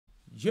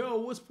Yo,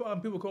 what's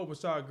poppin', people? Cobra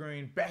Star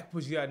Green back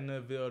with you out in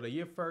the video.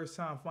 Your first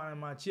time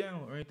finding my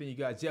channel or anything, you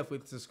guys definitely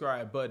hit the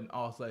subscribe button.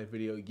 Also, like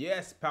video.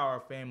 Yes,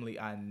 Power Family.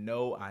 I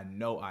know.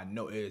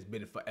 It has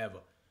been forever,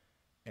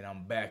 and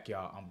I'm back,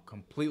 y'all. I'm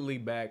completely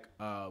back.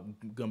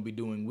 Gonna be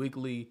doing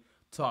weekly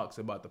talks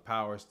about the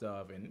Power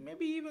stuff and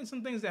maybe even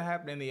some things that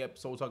happened in the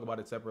episode. We'll talk about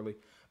it separately.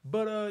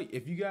 But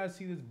if you guys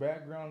see this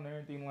background and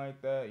everything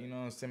like that, you know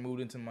what I'm saying,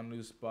 moved into my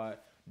new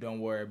spot.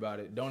 Don't worry about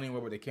it. Don't even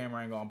worry about the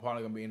camera angle. I'm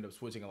probably gonna end up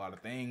switching a lot of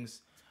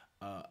things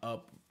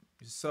up.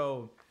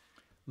 So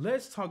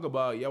let's talk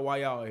about why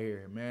y'all are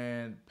here,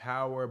 man.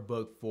 Power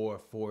Book 4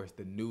 Force,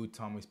 the new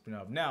Tommy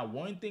spinoff. Now,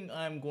 one thing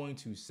I'm going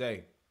to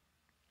say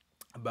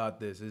about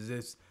this is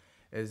this.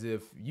 As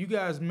if you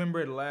guys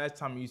remember the last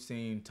time you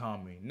seen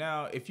Tommy.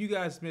 Now, if you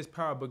guys missed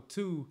Power Book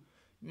 2,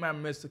 you might have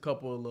missed a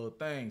couple of little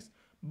things.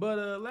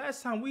 But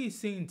last time we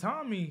seen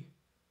Tommy,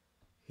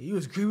 he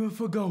was grieving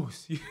for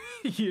Ghost.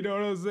 You know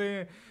what I'm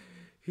saying?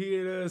 He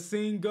had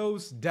seen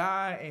Ghost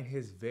die in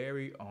his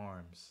very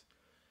arms.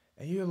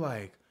 And you're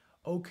like,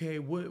 okay,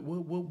 what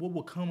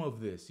will come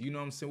of this? You know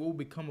what I'm saying? What will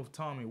become of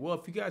Tommy? Well,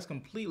 if you guys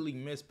completely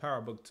missed Power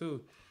Book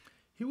 2,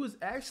 he was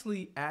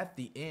actually at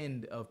the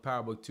end of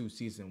Power Book 2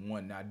 Season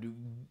 1. Now,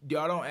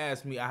 y'all don't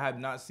ask me. I have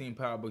not seen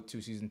Power Book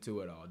 2 Season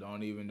 2 at all.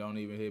 Don't even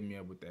hit me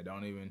up with that.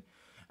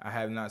 I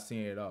have not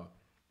seen it at all.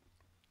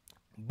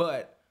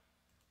 But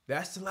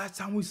that's the last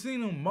time we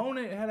seen him.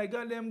 Mona had a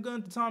goddamn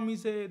gun to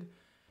Tommy's head.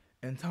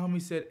 And Tommy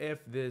said, F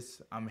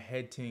this, I'm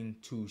heading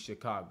to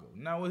Chicago.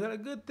 Now, was that a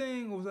good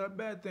thing or was that a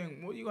bad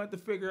thing? Well, you have to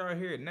figure out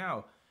here.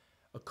 Now,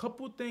 a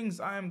couple things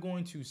I am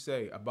going to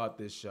say about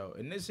this show.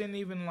 And this ain't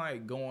even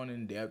like going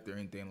in depth or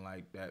anything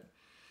like that.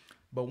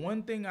 But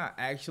one thing I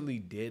actually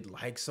did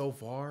like so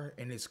far,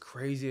 and it's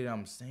crazy that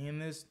I'm saying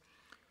this,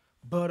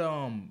 but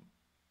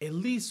at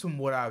least from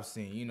what I've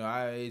seen, you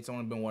know, it's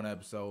only been one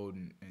episode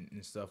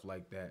and stuff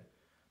like that.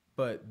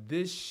 But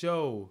this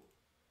show,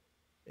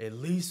 at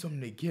least from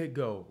the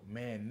get-go,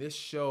 man, this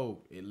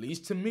show, at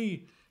least to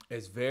me,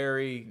 is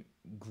very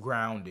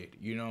grounded.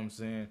 You know what I'm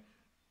saying?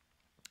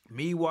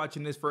 Me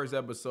watching this first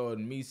episode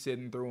and me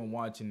sitting through and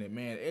watching it,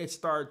 man, it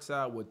starts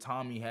out with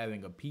Tommy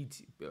having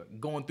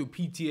going through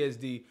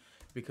PTSD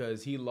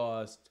because he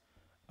lost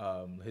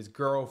his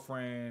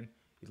girlfriend,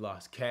 he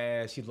lost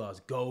Cash, he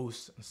lost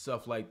Ghost and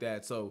stuff like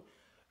that. So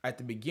at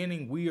the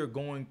beginning, we are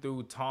going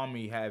through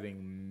Tommy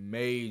having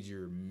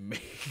major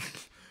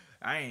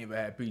I ain't even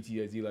had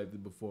PTSD like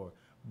this before,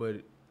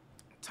 but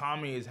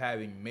Tommy is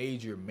having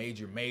major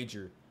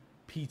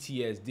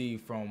PTSD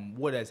from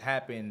what has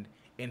happened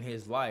in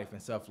his life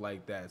and stuff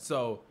like that.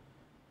 So,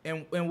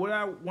 and when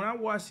I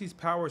watch these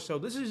power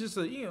shows, this is just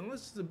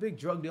this is a big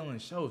drug dealing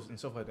shows and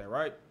stuff like that,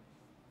 right?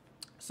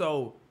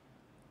 So,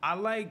 I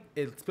like,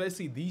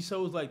 especially these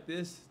shows like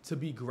this, to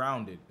be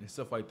grounded and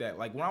stuff like that.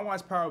 Like when I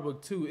watch Power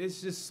Book 2, it's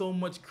just so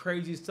much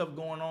crazy stuff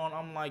going on.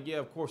 I'm like, yeah,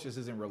 of course this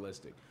isn't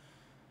realistic,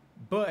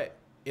 but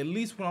at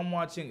least when I'm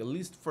watching, at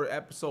least for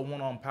episode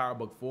 1 on Power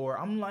Book 4,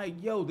 I'm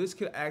like, yo, this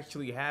could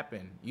actually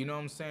happen. You know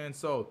what I'm saying?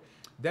 So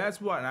that's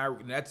what,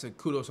 and that's a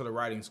kudos to the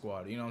writing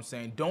squad. You know what I'm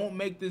saying? Don't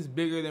make this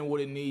bigger than what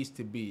it needs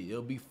to be.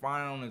 It'll be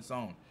fine on its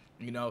own.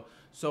 You know?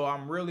 So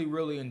I'm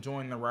really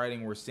enjoying the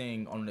writing we're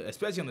seeing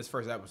especially on this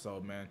first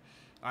episode, man.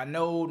 I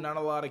know not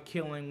a lot of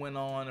killing went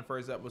on in the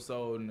first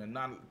episode and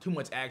not too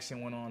much action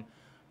went on.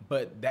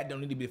 But that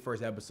don't need to be the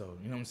first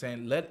episode. You know what I'm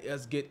saying? Let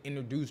us get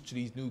introduced to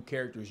these new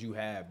characters you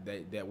have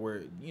that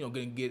we're, going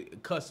to get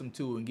accustomed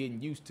to and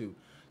getting used to.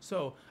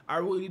 So I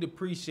really did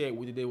appreciate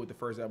what they did with the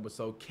first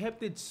episode.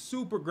 Kept it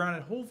super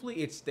grounded.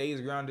 Hopefully it stays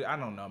grounded. I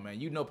don't know,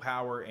 man. You know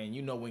Power, and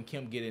you know when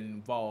Kim get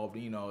involved,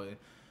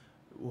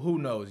 who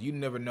knows? You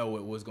never know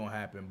what was going to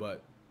happen.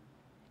 But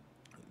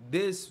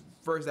this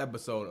first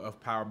episode of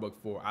Power Book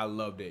 4, I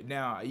loved it.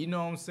 Now, you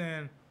know what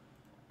I'm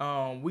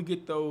saying? We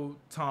get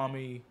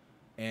Tommy,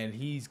 and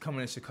he's coming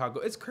to Chicago.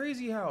 It's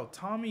crazy how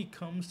Tommy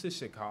comes to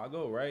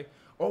Chicago, right?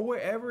 Or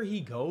wherever he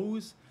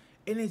goes,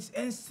 and it's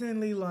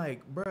instantly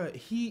like,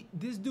 bruh,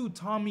 this dude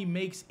Tommy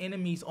makes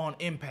enemies on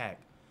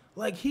impact.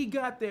 Like, he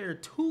got there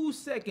 2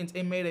 seconds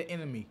and made an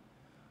enemy.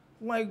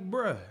 Like,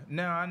 bruh,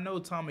 now I know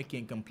Tommy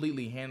can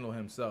completely handle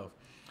himself,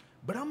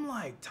 but I'm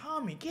like,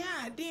 Tommy,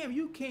 god damn,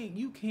 you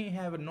can't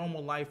have a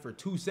normal life for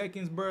 2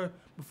 seconds, bruh,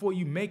 before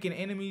you making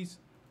enemies.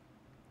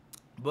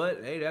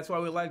 But hey, that's why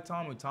we like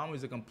Tommy.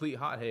 Tommy's a complete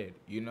hothead,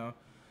 you know.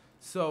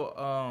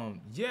 So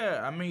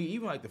yeah, I mean,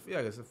 even like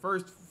it's the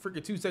first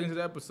freaking 2 seconds of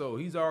the episode,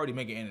 he's already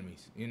making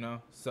enemies, you know.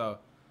 So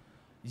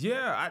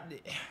yeah,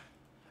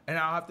 and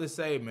I'll have to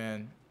say,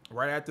 man,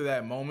 right after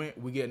that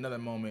moment, we get another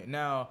moment.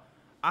 Now,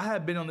 I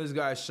had been on this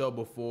guy's show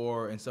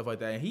before and stuff like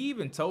that, and he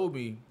even told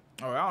me,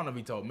 or I don't know if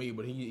he told me,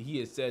 but he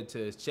had said to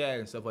his chat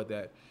and stuff like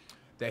that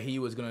he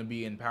was gonna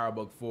be in Power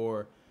Book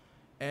 4,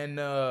 and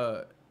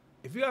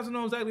if you guys don't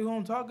know exactly who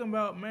I'm talking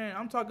about, man,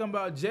 I'm talking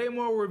about Jay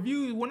Moore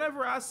reviews.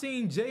 Whenever I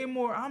seen Jay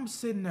Moore, I'm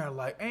sitting there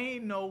like,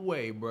 ain't no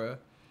way, bruh.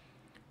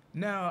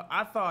 Now,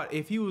 I thought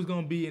if he was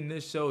going to be in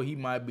this show, he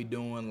might be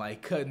doing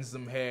like cutting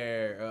some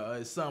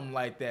hair, something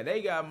like that.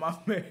 They got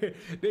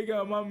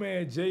my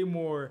man Jay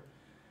Moore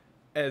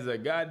as a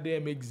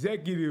goddamn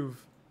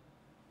executive,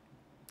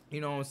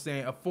 you know what I'm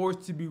saying, a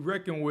force to be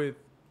reckoned with,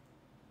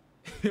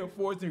 a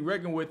force to be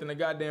reckoned with in a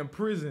goddamn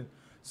prison.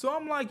 So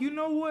I'm like, you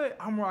know what?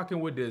 I'm rocking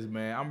with this,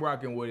 man. I'm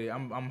rocking with it.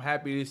 I'm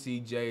happy to see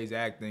Jay's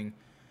acting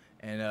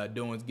and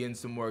getting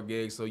some more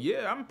gigs. So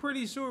yeah, I'm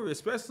pretty sure,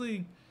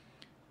 especially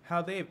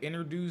how they have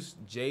introduced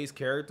Jay's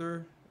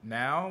character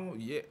now.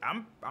 Yeah,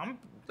 I'm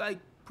like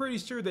pretty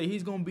sure that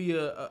he's gonna be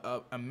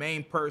a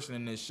main person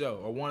in this show,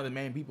 or one of the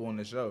main people in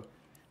the show.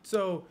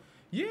 So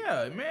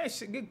yeah, man,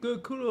 get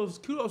good kudos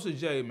to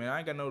Jay, man. I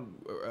ain't got no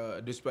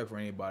disrespect for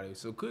anybody.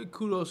 So good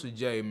kudos to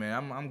Jay,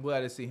 man. I'm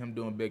glad to see him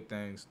doing big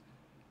things.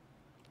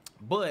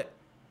 But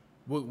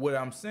what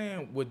I'm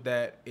saying with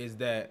that is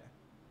that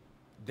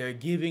they're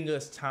giving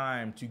us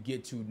time to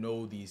get to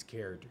know these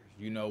characters.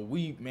 You know,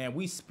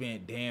 we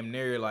spent damn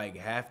near like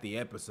half the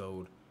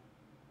episode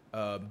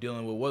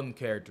dealing with one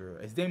character.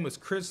 His name was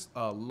Chris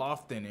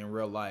Lofton in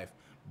real life,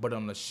 but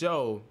on the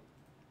show,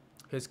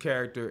 his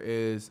character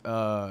is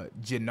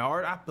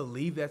Jannard. I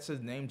believe that's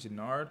his name,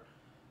 Jannard.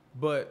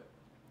 But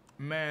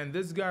man,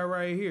 this guy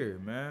right here,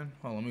 man.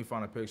 Hold on, let me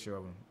find a picture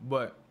of him.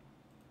 But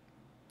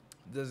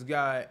this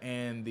guy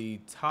in the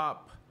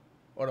top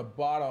or the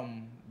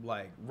bottom,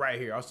 like right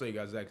here. I'll show you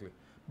guys exactly.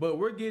 But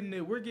we're getting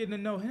to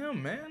know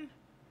him, man.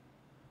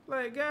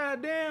 Like,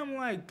 goddamn,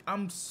 like,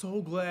 I'm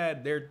so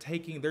glad they're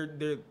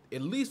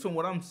at least from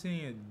what I'm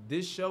seeing,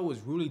 this show is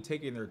really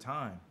taking their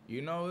time.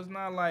 You know, it's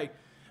not like,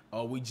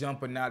 oh, we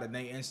jumping out and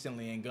they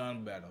instantly in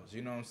gun battles.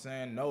 You know what I'm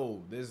saying?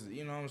 No,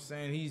 you know what I'm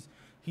saying?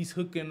 He's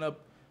hooking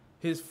up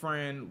his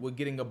friend with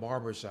getting a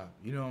barbershop.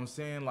 You know what I'm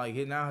saying? Like,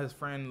 now his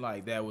friend,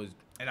 like, that was,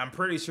 and I'm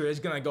pretty sure it's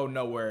gonna go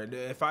nowhere.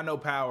 If I know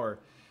Power,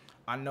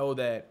 I know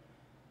that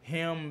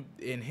him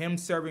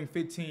serving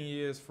 15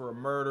 years for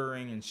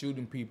murdering and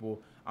shooting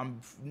people,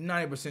 I'm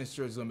 90%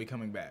 sure it's gonna be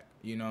coming back.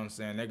 You know what I'm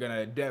saying? They're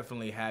gonna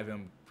definitely have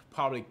him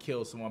probably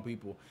kill some more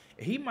people.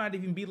 He might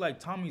even be like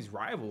Tommy's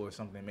rival or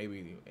something,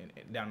 maybe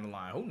down the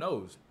line. Who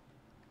knows?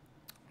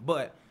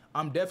 But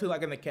I'm definitely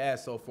liking the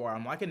cast so far.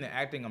 I'm liking the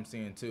acting I'm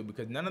seeing too,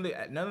 because none of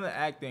the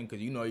acting,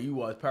 because you know you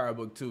watch Power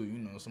Book 2, you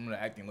know some of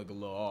the acting look a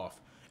little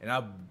off, and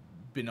I've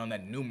been on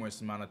that numerous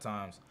amount of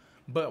times.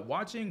 But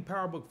watching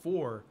Power Book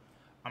 4,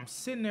 I'm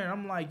sitting there and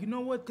I'm like, you know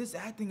what? This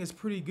acting is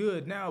pretty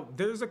good. Now,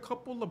 there's a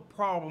couple of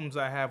problems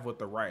I have with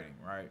the writing,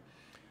 right?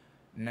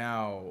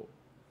 Now,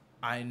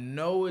 I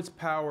know it's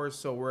Power,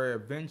 so we're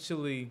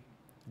eventually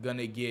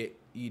gonna get,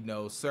 you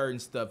know, certain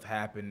stuff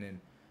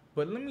happening.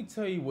 But let me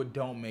tell you what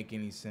don't make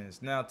any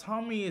sense. Now,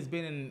 Tommy has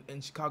been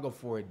in Chicago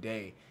for a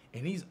day,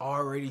 and he's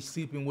already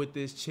sleeping with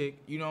this chick.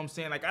 You know what I'm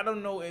saying? Like, I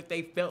don't know if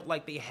they felt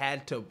like they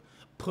had to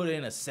put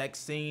in a sex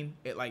scene.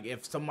 Like,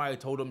 if somebody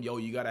told them, yo,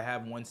 you gotta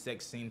have one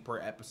sex scene per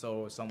episode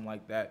or something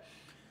like that.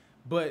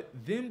 But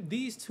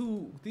these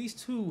two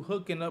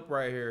hooking up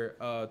right here,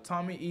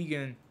 Tommy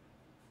Egan,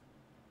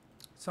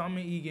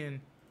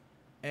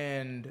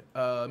 and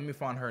let me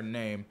find her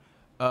name,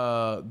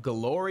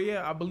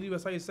 Gloria, I believe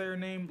that's how you say her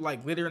name.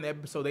 Like, later in the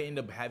episode, they end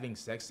up having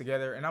sex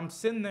together, and I'm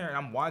sitting there and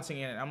I'm watching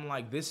it, and I'm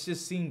like, this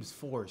just seems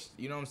forced.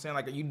 You know what I'm saying?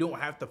 Like, you don't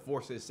have to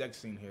force this sex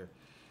scene here.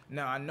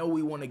 Now, I know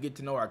we want to get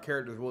to know our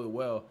characters really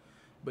well,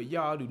 but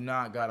y'all do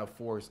not gotta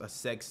force a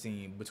sex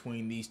scene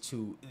between these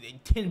two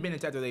 10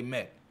 minutes after they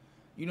met.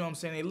 You know what I'm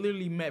saying? They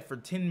literally met for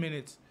 10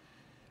 minutes,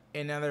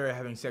 and now they're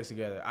having sex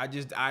together. I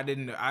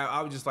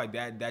was just like,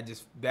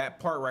 that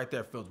part right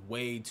there feels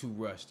way too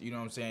rushed. You know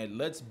what I'm saying?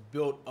 Let's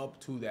build up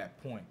to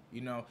that point,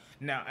 you know?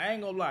 Now, I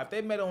ain't gonna lie. If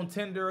they met on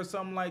Tinder or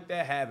something like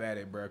that, have at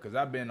it, bro, because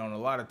I've been on a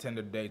lot of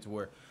Tinder dates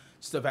where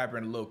stuff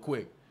happened a little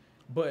quick.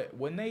 But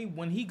when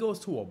he goes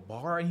to a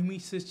bar and he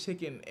meets this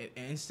chick and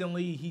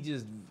instantly he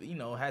just, you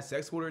know, has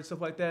sex with her and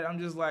stuff like that, I'm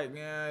just like,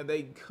 yeah,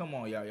 come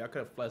on, y'all could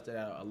have fleshed that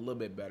out a little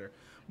bit better.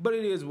 But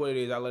it is what it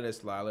is. I let it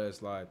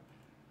slide.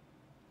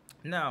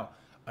 Now,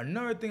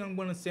 another thing I'm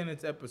gonna say in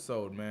this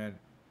episode, man,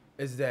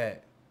 is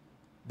that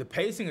the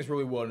pacing is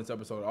really well in this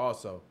episode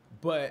also.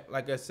 But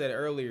like I said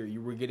earlier,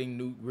 we're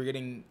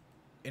getting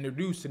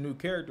introduced to new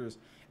characters,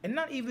 and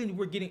not even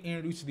we're getting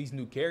introduced to these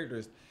new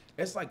characters.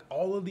 It's like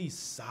all of these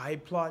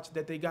side plots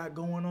that they got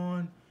going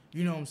on.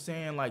 You know what I'm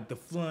saying? Like the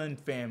Flynn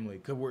family,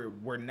 because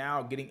we're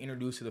now getting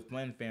introduced to the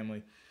Flynn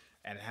family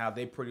and how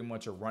they pretty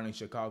much are running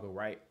Chicago,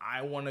 right?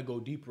 I want to go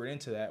deeper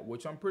into that,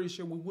 which I'm pretty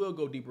sure we will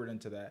go deeper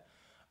into that.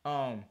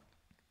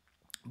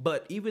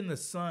 But even the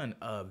son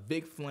of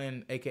Vic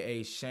Flynn,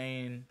 aka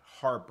Shane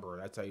Harper,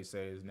 that's how you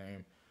say his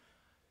name,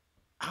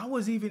 I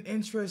was even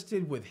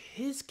interested with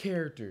his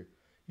character.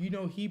 You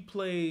know, he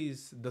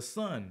plays the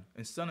son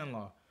and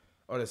son-in-law,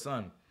 or the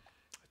son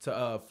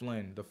to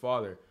Flynn, the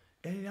father.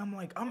 And I'm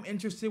like, I'm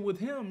interested with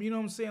him. You know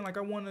what I'm saying? Like,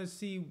 I want to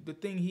see the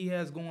thing he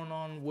has going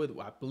on with,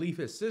 I believe,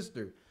 his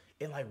sister,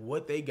 and like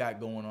what they got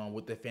going on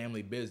with the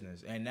family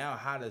business. And now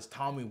how does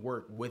Tommy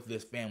work with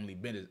this family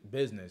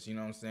business? You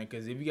know what I'm saying?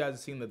 Because if you guys have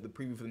seen the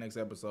preview for the next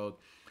episode,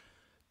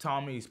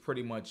 Tommy's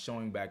pretty much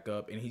showing back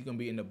up, and he's going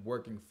to be end up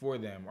working for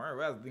them. All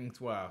right, I think that's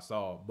what I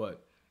saw.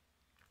 But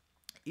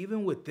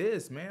even with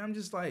this, man, I'm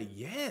just like,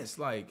 yes,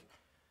 like,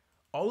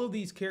 all of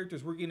these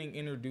characters we're getting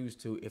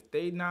introduced to, if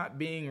they not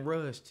being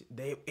rushed,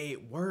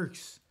 it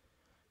works.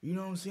 You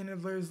know what I'm saying?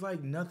 There's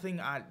like nothing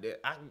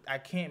I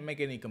can't make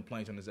any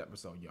complaints on this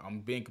episode, yo. I'm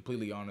being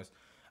completely honest.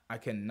 I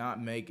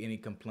cannot make any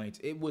complaints.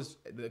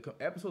 The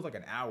episode's like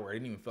an hour. It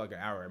didn't even feel like an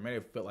hour. It may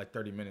have felt like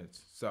 30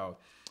 minutes. So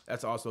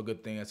that's also a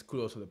good thing. That's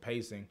kudos to the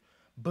pacing.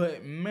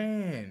 But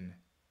man,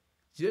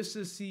 just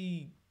to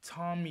see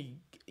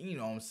Tommy, you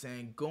know what I'm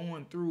saying,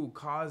 going through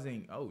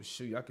causing, oh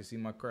shoot, y'all can see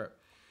my crap,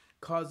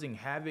 causing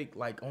havoc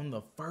like on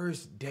the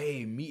first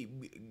day,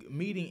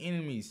 meeting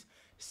enemies,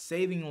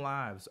 saving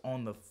lives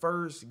on the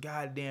first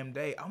goddamn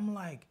day. I'm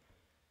like,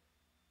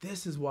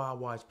 this is why I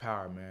watch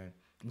Power, man,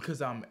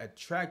 because I'm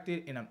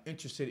attracted and I'm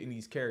interested in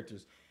these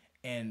characters.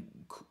 And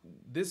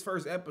this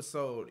first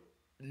episode,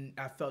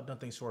 I felt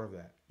nothing short of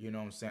that. You know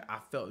what I'm saying? I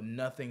felt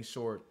nothing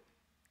short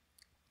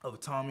of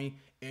Tommy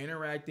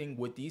interacting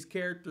with these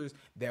characters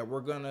that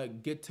we're gonna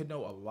get to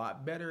know a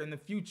lot better in the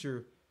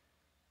future.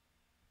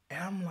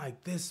 And I'm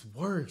like, this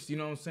works. You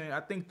know what I'm saying? I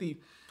think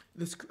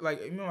this,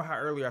 like, you know how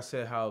earlier I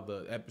said how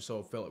the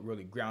episode felt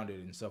really grounded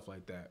and stuff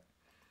like that.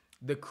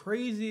 The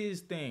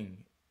craziest thing,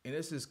 and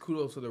this is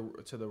kudos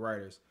to the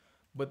writers,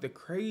 but the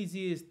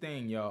craziest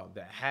thing, y'all,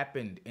 that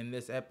happened in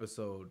this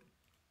episode,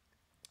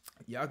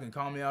 y'all can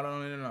call me out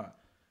on it or not,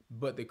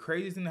 but the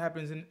craziest thing that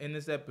happens in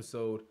this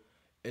episode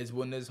is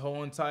when this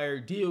whole entire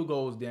deal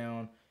goes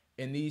down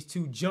and these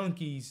two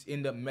junkies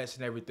end up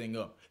messing everything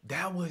up.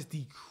 That was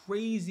the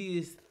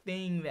craziest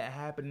thing that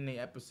happened in the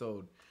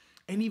episode.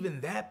 And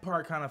even that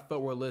part kind of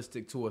felt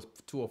realistic to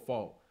a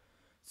fault.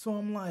 So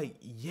I'm like,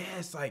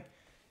 yes, like,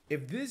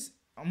 if this,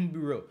 I'm gonna be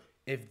real,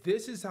 if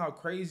this is how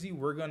crazy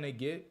we're gonna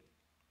get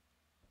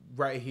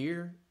right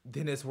here,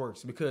 then this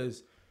works.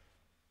 Because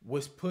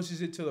what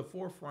pushes it to the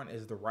forefront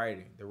is the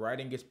writing. The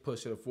writing gets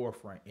pushed to the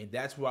forefront, and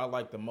that's what I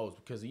like the most.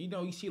 Because, you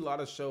know, you see a lot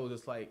of shows,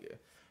 it's like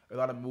a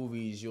lot of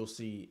movies, you'll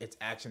see it's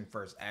action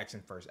first,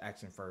 action first,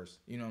 action first.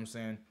 You know what I'm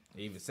saying?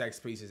 Even sex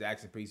pieces,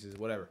 action pieces,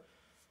 whatever.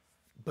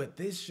 But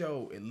this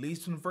show, at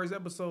least from the first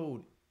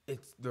episode,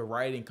 it's the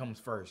writing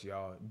comes first,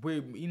 y'all.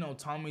 You know,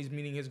 Tommy's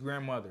meeting his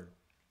grandmother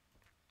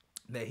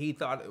that he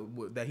thought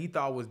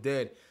was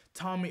dead.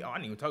 Tommy, I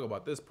didn't even talk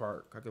about this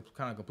part. I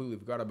kind of completely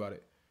forgot about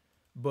it.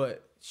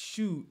 But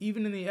shoot,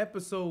 even in the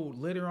episode,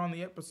 later on in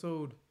the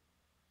episode,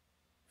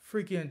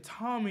 freaking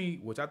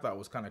Tommy, which I thought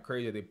was kind of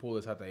crazy, they pulled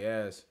this out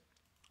their ass.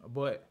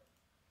 But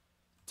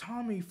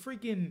Tommy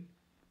freaking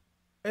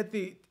at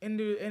the end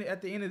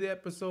of the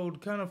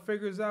episode kind of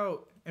figures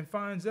out and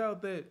finds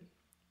out that,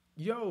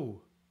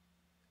 yo,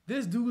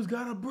 this dude's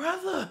got a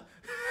brother.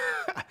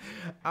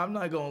 I'm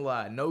not gonna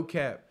lie, no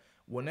cap.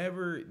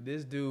 Whenever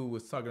this dude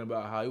was talking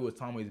about how he was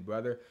Tommy's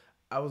brother,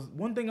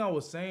 one thing I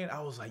was saying,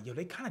 I was like, yo,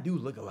 they kind of do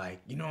look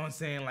alike. You know what I'm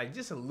saying? Like,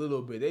 just a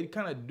little bit. They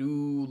kind of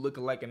do look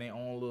alike in their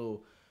own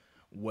little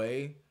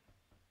way.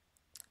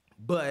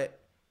 But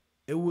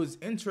it was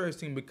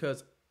interesting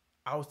because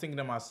I was thinking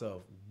to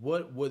myself,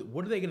 what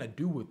are they gonna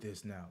do with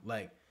this now?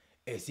 Like,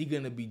 is he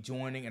gonna be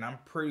joining? And I'm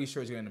pretty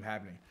sure it's gonna end up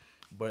happening.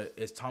 But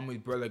is Tommy's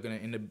brother gonna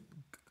end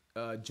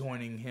up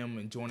joining him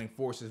and joining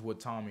forces with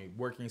Tommy,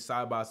 working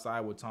side by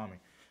side with Tommy?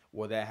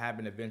 Will that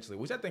happen eventually?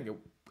 Which I think it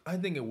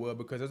will,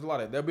 because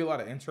there'll be a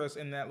lot of interest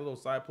in that little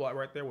side plot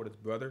right there with his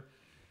brother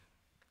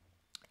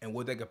and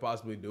what they could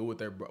possibly do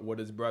with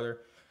his brother.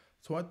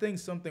 So I think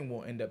something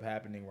will end up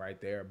happening right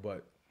there.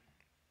 But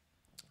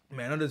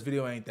man, I know this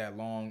video ain't that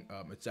long.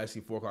 It's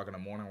actually 4 o'clock in the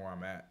morning where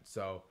I'm at.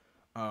 So,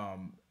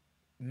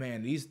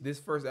 man, this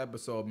first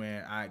episode,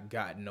 man, I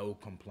got no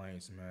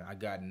complaints, man. I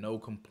got no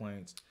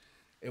complaints.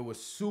 It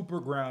was super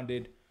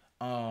grounded.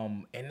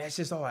 And that's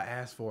just all I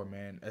asked for,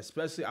 man.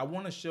 Especially, I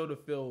want a show to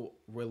feel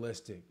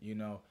realistic, you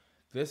know.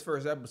 This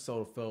first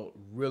episode felt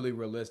really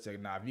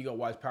realistic. Now, if you go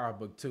watch Power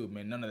Book 2,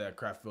 man, none of that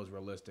crap feels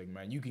realistic,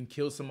 man. You can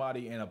kill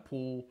somebody in a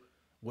pool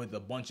with a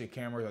bunch of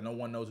cameras and no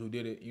one knows who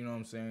did it. You know what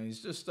I'm saying? It's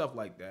just stuff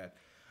like that.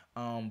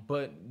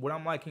 But what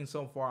I'm liking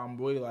so far, I'm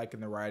really liking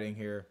the writing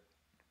here.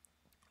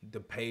 The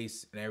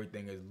pace and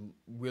everything is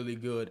really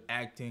good.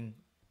 Acting,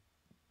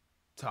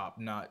 top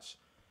notch,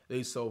 at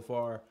least so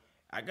far.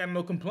 I got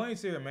no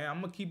complaints here, man.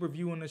 I'm gonna keep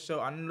reviewing the show.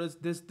 I know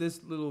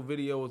this little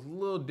video was a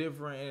little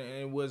different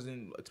and it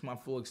wasn't to my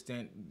full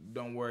extent.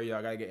 Don't worry, y'all.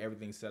 I gotta get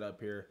everything set up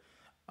here.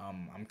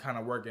 I'm kind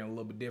of working a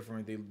little bit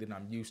different than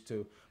I'm used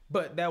to,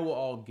 but that will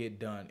all get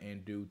done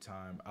in due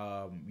time.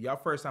 Y'all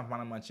first time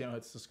finding my channel,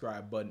 hit the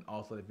subscribe button.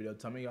 Also, the video.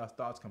 Tell me y'all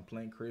thoughts,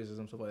 complaint,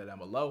 criticism, stuff like that down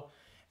below.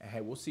 And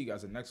hey, we'll see you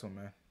guys in the next one,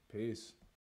 man. Peace.